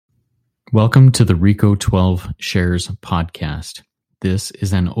Welcome to the Reco12 Shares podcast. This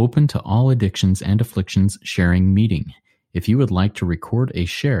is an open to all addictions and afflictions sharing meeting. If you would like to record a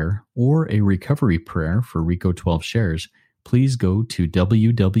share or a recovery prayer for Reco12 Shares, please go to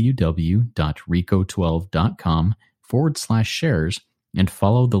www.reco12.com/shares and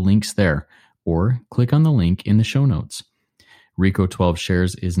follow the links there, or click on the link in the show notes. Reco12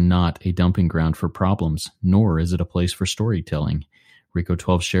 Shares is not a dumping ground for problems, nor is it a place for storytelling.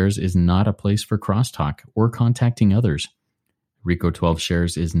 Reco12 Shares is not a place for crosstalk or contacting others. Reco12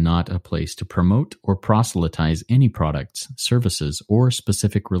 Shares is not a place to promote or proselytize any products, services, or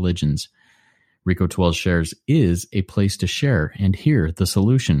specific religions. Reco12 Shares is a place to share and hear the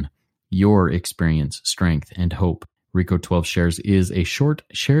solution, your experience, strength, and hope. Reco12 Shares is a short,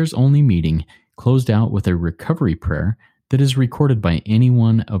 shares-only meeting closed out with a recovery prayer that is recorded by any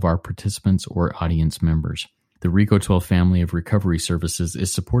one of our participants or audience members. The Reco12 family of recovery services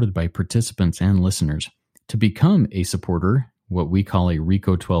is supported by participants and listeners. To become a supporter, what we call a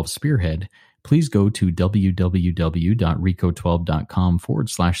Reco12 spearhead, please go to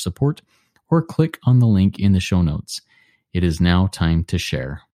www.reco12.com/support or click on the link in the show notes. It is now time to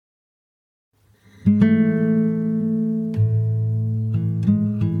share.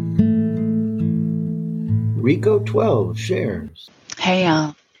 Reco12 Shares. Hey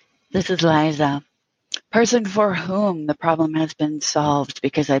y'all, this is Liza, person for whom the problem has been solved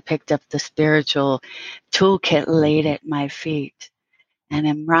because I picked up the spiritual toolkit laid at my feet and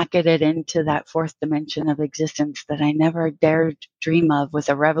am rocketed into that fourth dimension of existence that I never dared dream of, with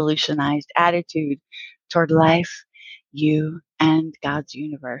a revolutionized attitude toward life, you, and God's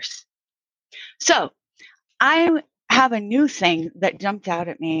universe. So I have a new thing that jumped out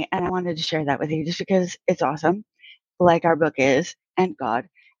at me, and I wanted to share that with you just because it's awesome, like our book is, and God.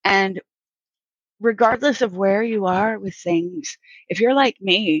 And regardless of where you are with things, if you're like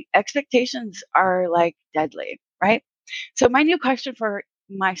me, expectations are like deadly, right? So my new question for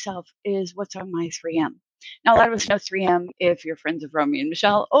myself is, what's on my 3M? Now, a lot of us know 3M if you're friends of Romeo and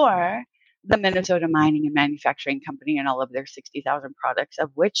Michelle, or the Minnesota Mining and Manufacturing Company and all of their 60,000 products,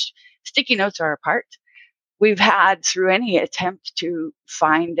 of which sticky notes are a part. We've had, through any attempt to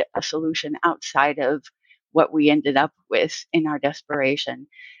find a solution outside of what we ended up with in our desperation,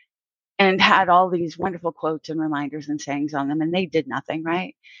 and had all these wonderful quotes and reminders and sayings on them, and they did nothing,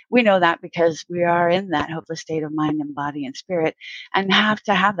 right? We know that because we are in that hopeless state of mind and body and spirit and have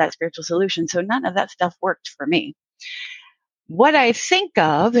to have that spiritual solution. So none of that stuff worked for me. What I think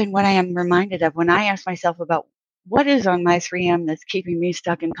of and what I am reminded of when I ask myself about what is on my 3M that's keeping me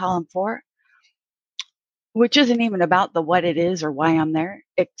stuck in column 4, which isn't even about the what it is or why I'm there,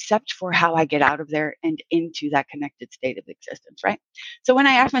 except for how I get out of there and into that connected state of existence, right? So when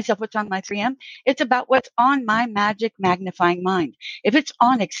I ask myself what's on my 3M, it's about what's on my magic magnifying mind. If it's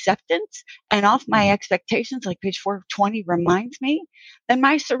on acceptance and off my expectations, like page 420 reminds me, then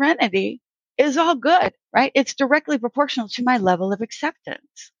my serenity is all good, right? It's directly proportional to my level of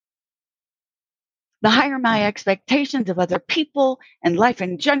acceptance. The higher my expectations of other people and life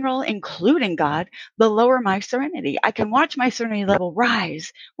in general, including God, the lower my serenity. I can watch my serenity level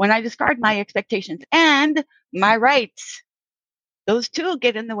rise when I discard my expectations and my rights. Those two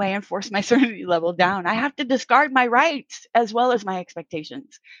get in the way and force my serenity level down. I have to discard my rights as well as my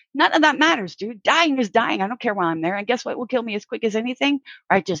expectations. None of that matters, dude. Dying is dying. I don't care why I'm there. And guess what will kill me as quick as anything?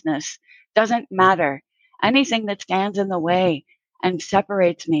 Righteousness. Doesn't matter. Anything that stands in the way and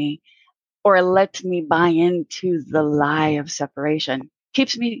separates me or lets me buy into the lie of separation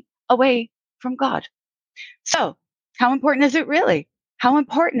keeps me away from God. So how important is it really? How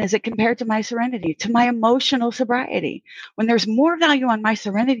important is it compared to my serenity, to my emotional sobriety? When there's more value on my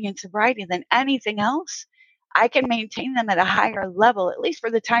serenity and sobriety than anything else, I can maintain them at a higher level, at least for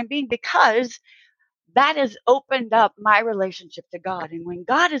the time being, because that has opened up my relationship to God. And when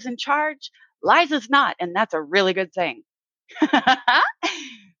God is in charge, Liza's not, and that's a really good thing.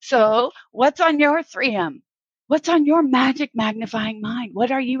 So what's on your 3M? What's on your magic magnifying mind?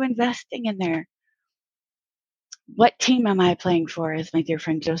 What are you investing in there? What team am I playing for, as my dear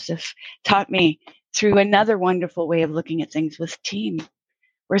friend Joseph taught me through another wonderful way of looking at things with team?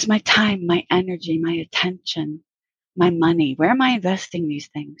 Where's my time, my energy, my attention, my money? Where am I investing these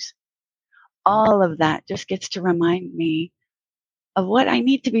things? All of that just gets to remind me of what I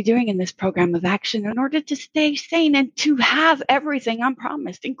need to be doing in this program of action in order to stay sane and to have everything I'm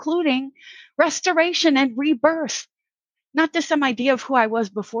promised, including restoration and rebirth. Not just some idea of who I was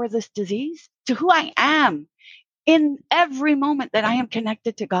before this disease, to who I am in every moment that I am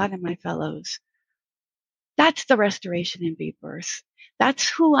connected to God and my fellows. That's the restoration and rebirth. That's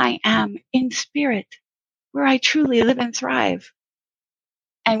who I am in spirit, where I truly live and thrive.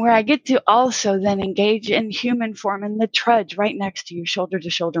 and where I get to also then engage in human form in the trudge right next to you, shoulder to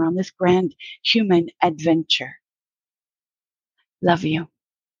shoulder on this grand human adventure. Love you.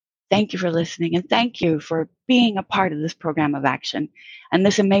 Thank you for listening, and thank you for being a part of this program of action and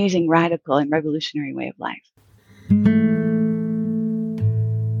this amazing, radical, and revolutionary way of life.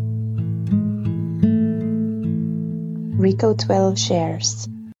 Reco12 shares.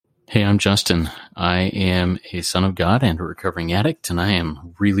 Hey, I'm Justin. I am a son of God and a recovering addict, and I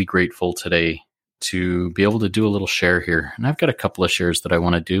am really grateful today to be able to do a little share here. And I've got a couple of shares that I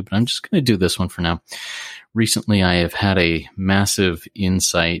want to do, but I'm just going to do this one for now. Recently, I have had a massive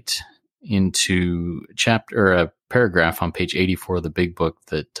insight into a paragraph on page 84 of the big book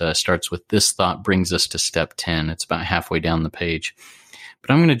that starts with, "This thought brings us to step 10. It's about halfway down the page.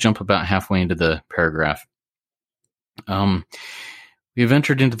 But I'm going to jump about halfway into the paragraph. We have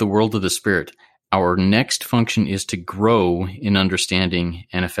entered into the world of the spirit. Our next function is to grow in understanding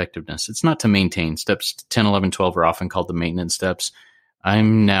and effectiveness. It's not to maintain. Steps 10, 11, 12 are often called the maintenance steps.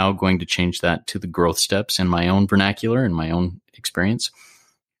 I'm now going to change that to the growth steps in my own vernacular, in my own experience,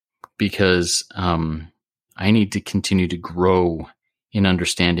 because I need to continue to grow in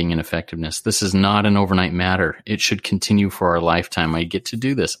understanding and effectiveness. This is not an overnight matter. It should continue for our lifetime. I get to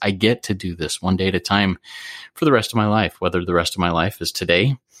do this. I get to do this one day at a time for the rest of my life, whether the rest of my life is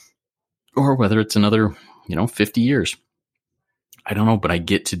today or whether it's another, 50 years. I don't know, but I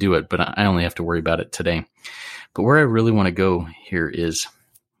get to do it, but I only have to worry about it today. But where I really want to go here is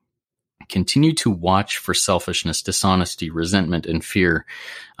continue to watch for selfishness, dishonesty, resentment, and fear.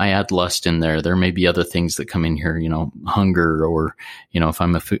 I add lust in there. There may be other things that come in here, hunger, or, if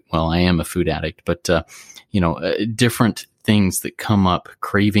I'm I am a food addict, but, different things that come up,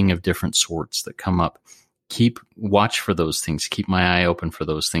 craving of different sorts that come up. Watch for those things. Keep my eye open for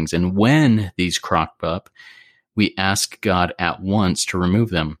those things. And when these crop up, we ask God at once to remove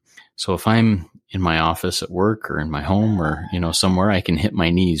them. So if I'm in my office at work or in my home or, somewhere, I can hit my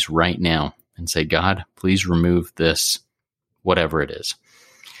knees right now and say, God, please remove this, whatever it is,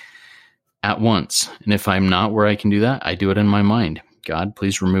 at once. And if I'm not where I can do that, I do it in my mind. God,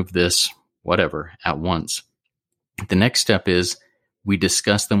 please remove this, whatever, at once. The next step is we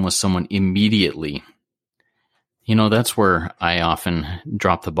discuss them with someone immediately. That's where I often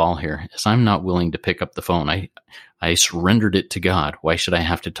drop the ball here, is I'm not willing to pick up the phone. I surrendered it to God. Why should I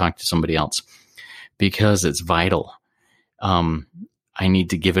have to talk to somebody else? Because it's vital. I need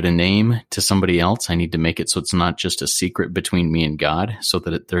to give it a name to somebody else. I need to make it so it's not just a secret between me and God, so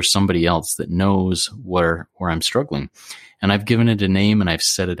that there's somebody else that knows where I'm struggling. And I've given it a name and I've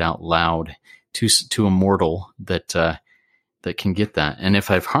said it out loud to a mortal that can get that. And if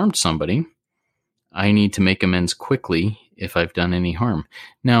I've harmed somebody, I need to make amends quickly if I've done any harm.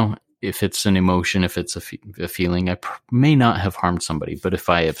 Now, if it's an emotion, if it's a feeling, I may not have harmed somebody, but if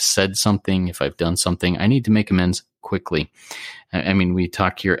I have said something, if I've done something, I need to make amends quickly. I mean, we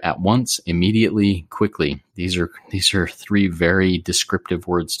talk here at once, immediately, quickly. These are three very descriptive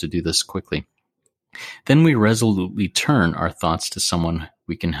words to do this quickly. Then we resolutely turn our thoughts to someone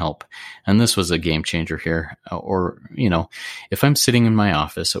we can help. And this was a game changer here. Or, if I'm sitting in my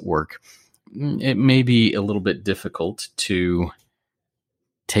office at work, it may be a little bit difficult to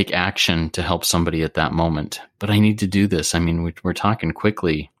take action to help somebody at that moment, but I need to do this. I mean, we're talking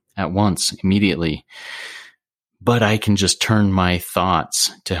quickly, at once, immediately, but I can just turn my thoughts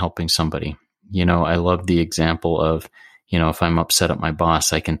to helping somebody. I love the example of, if I'm upset at my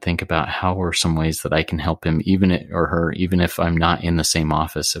boss, I can think about how are some ways that I can help him, or her, even if I'm not in the same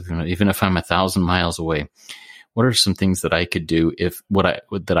office, even if I'm 1,000 miles away. What are some things that I could do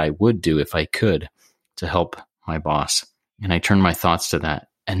that I would do if I could to help my boss? And I turn my thoughts to that.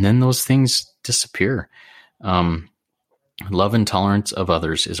 And then those things disappear. Love and tolerance of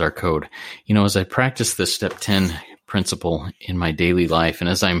others is our code. As I practice this step 10 principle in my daily life, and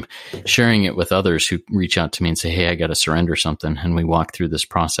as I'm sharing it with others who reach out to me and say, hey, I got to surrender something, and we walk through this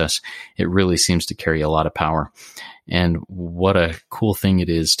process, it really seems to carry a lot of power. And what a cool thing it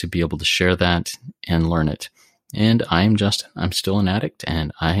is to be able to share that and learn it. And I'm Justin. I'm still an addict,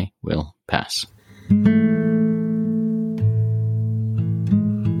 and I will pass.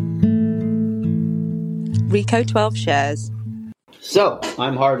 Reco12 shares. So,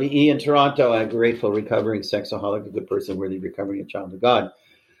 I'm Harvey E. in Toronto. I'm a grateful, recovering sexaholic, a good person, worthy, recovering, a child of God.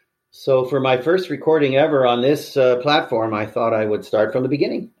 So, for my first recording ever on this platform, I thought I would start from the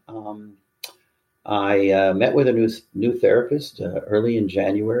beginning. I met with a new therapist early in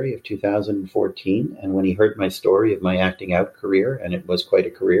January of 2014, and when he heard my story of my acting out career, and it was quite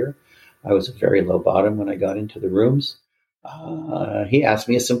a career, I was at very low bottom when I got into the rooms. He asked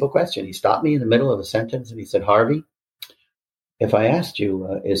me a simple question. He stopped me in the middle of a sentence and he said, Harvey, if I asked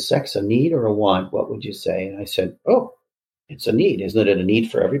you, is sex a need or a want, what would you say? And I said, oh, it's a need. Isn't it a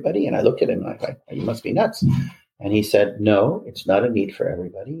need for everybody? And I looked at him and I thought, you must be nuts. And he said, no, it's not a need for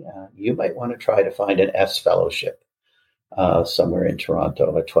everybody. You might want to try to find an S fellowship somewhere in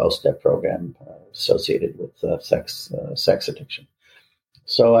Toronto, a 12-step program associated with sex addiction.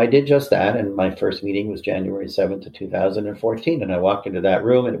 So I did just that, and my first meeting was January 7th of 2014, and I walked into that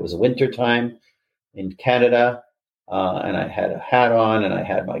room, and it was wintertime in Canada, and I had a hat on, and I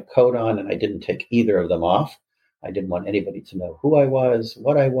had my coat on, and I didn't take either of them off. I didn't want anybody to know who I was,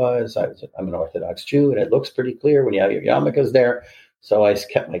 what I was. I'm an Orthodox Jew, and it looks pretty clear when you have your yarmulkes there. So I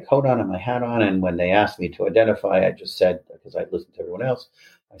kept my coat on and my hat on, and when they asked me to identify, I just said, because I'd listened to everyone else,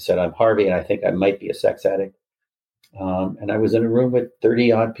 I said, I'm Harvey, and I think I might be a sex addict. And I was in a room with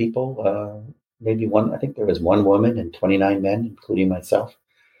 30-odd people, maybe one, I think there was one woman and 29 men, including myself.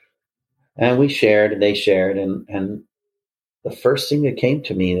 And we shared, and they shared, and the first thing that came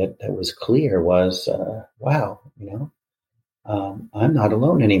to me that was clear was, wow, I'm not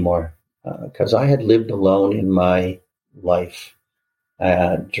alone anymore, because I had lived alone in my life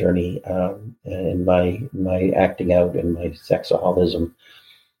journey, in my acting out and my sexaholism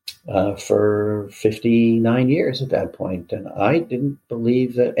for 59 years at that point. And I didn't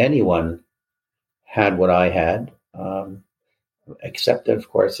believe that anyone had what I had, except that, of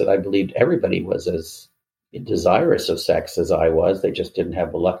course, that I believed everybody was as desirous of sex as I was. They just didn't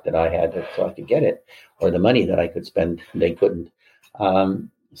have the luck that I had so I could get it, or the money that I could spend. They couldn't.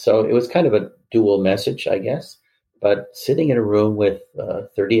 So it was kind of a dual message, I guess. But sitting in a room with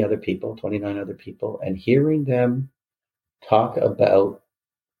 30 other people, 29 other people, and hearing them talk about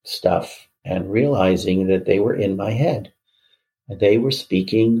stuff and realizing that they were in my head. They were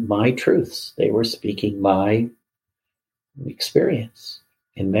speaking my truths. They were speaking my experience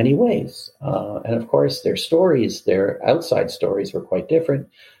in many ways. And of course, their stories, their outside stories were quite different.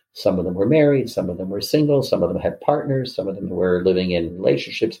 Some of them were married. Some of them were single. Some of them had partners. Some of them were living in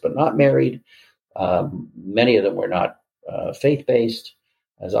relationships but not married. Many of them were not faith-based,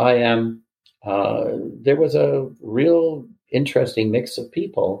 as I am. There was a real interesting mix of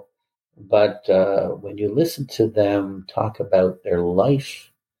people. But when you listen to them talk about their life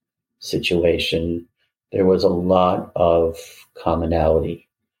situation, there was a lot of commonality.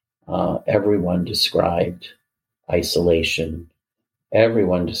 Everyone described isolation.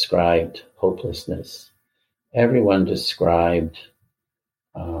 Everyone described hopelessness. Everyone described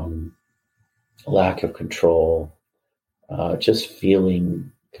lack of control, just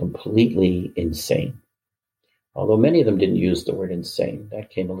feeling completely insane. Although many of them didn't use the word insane. That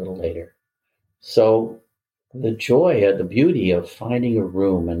came a little later. So the joy, the beauty of finding a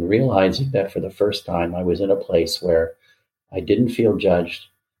room and realizing that for the first time I was in a place where I didn't feel judged,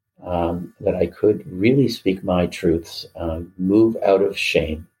 that I could really speak my truths, move out of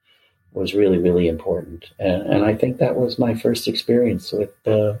shame, was really, really important. And I think that was my first experience with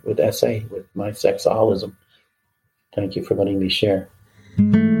SA, with my sexaholism. Thank you for letting me share.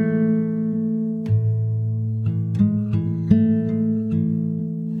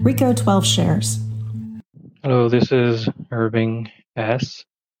 Reco12 shares. Hello, this is Irving S.,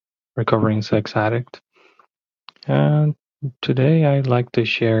 recovering sex addict. And today I'd like to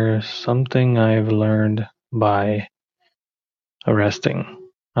share something I've learned by resting.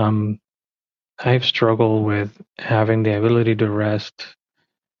 I've struggled with having the ability to rest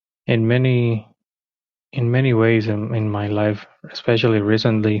in many ways in my life, especially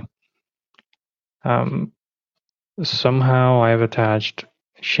recently. Somehow I've attached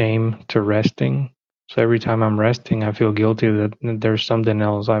shame to resting. So every time I'm resting, I feel guilty that there's something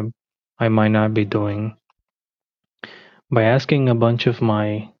else I might not be doing. By asking a bunch of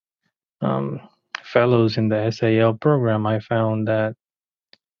my fellows in the SAL program, I found that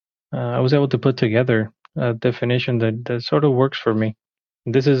I was able to put together a definition that sort of works for me.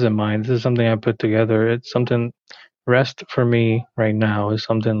 This isn't mine. This is something I put together. It's something, rest for me right now is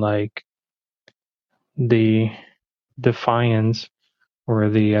something like the defiance or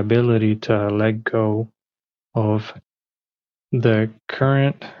the ability to let go of the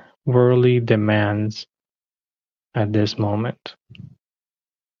current worldly demands at this moment.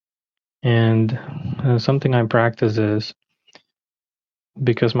 And something I practice is,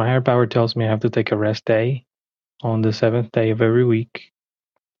 because my higher power tells me I have to take a rest day on the 7th day of every week,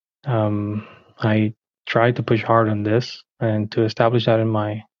 I try to push hard on this and to establish that in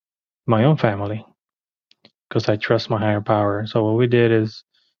my own family, because I trust my higher power. So what we did is,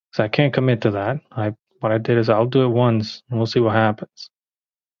 because I can't commit to that, what I did is I'll do it once and we'll see what happens.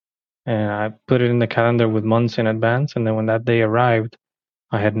 And I put it in the calendar with months in advance, and then when that day arrived,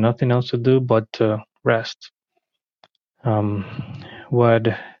 I had nothing else to do but to rest. What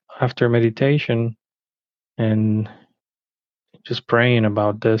after meditation and just praying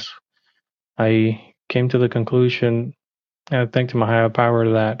about this, I came to the conclusion, thanks to my higher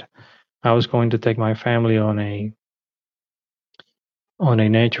power, that I was going to take my family on a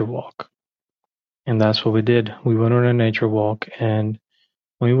nature walk. And that's what we did. We went on a nature walk, and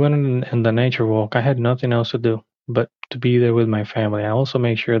when we went on the nature walk, I had nothing else to do but to be there with my family. I also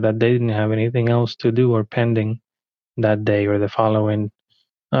made sure that they didn't have anything else to do or pending that day or the following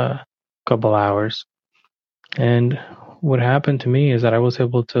couple hours. And what happened to me is that I was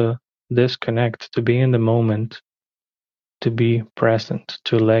able to disconnect, to be in the moment, to be present,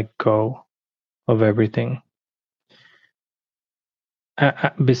 to let go of everything.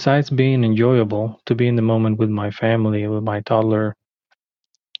 Besides being enjoyable, to be in the moment with my family, with my toddler,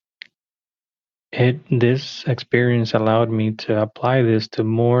 this experience allowed me to apply this to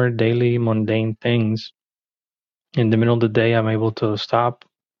more daily mundane things. In the middle of the day, I'm able to stop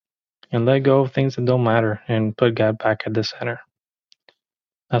and let go of things that don't matter and put God back at the center.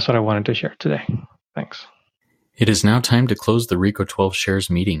 That's what I wanted to share today. Thanks. It is now time to close the Reco12 Shares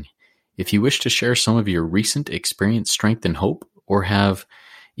meeting. If you wish to share some of your recent experience, strength, and hope, or have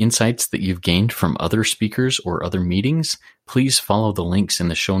insights that you've gained from other speakers or other meetings, please follow the links in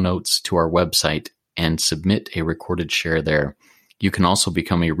the show notes to our website and submit a recorded share there. You can also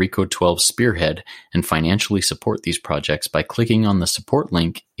become a Reco12 spearhead and financially support these projects by clicking on the support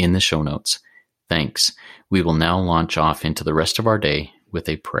link in the show notes. Thanks. We will now launch off into the rest of our day with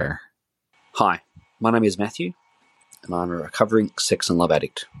a prayer. Hi, my name is Matthew, and I'm a recovering sex and love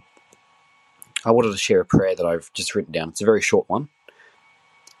addict. I wanted to share a prayer that I've just written down. It's a very short one.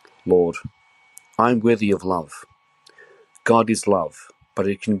 Lord, I'm worthy of love. God is love, but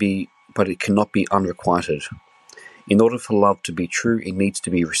it cannot be unrequited. In order for love to be true, it needs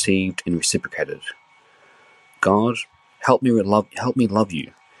to be received and reciprocated. God, help me love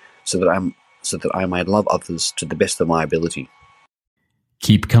you, so that I may love others to the best of my ability.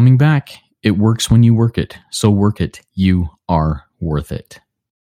 Keep coming back. It works when you work it, so work it. You are worth it.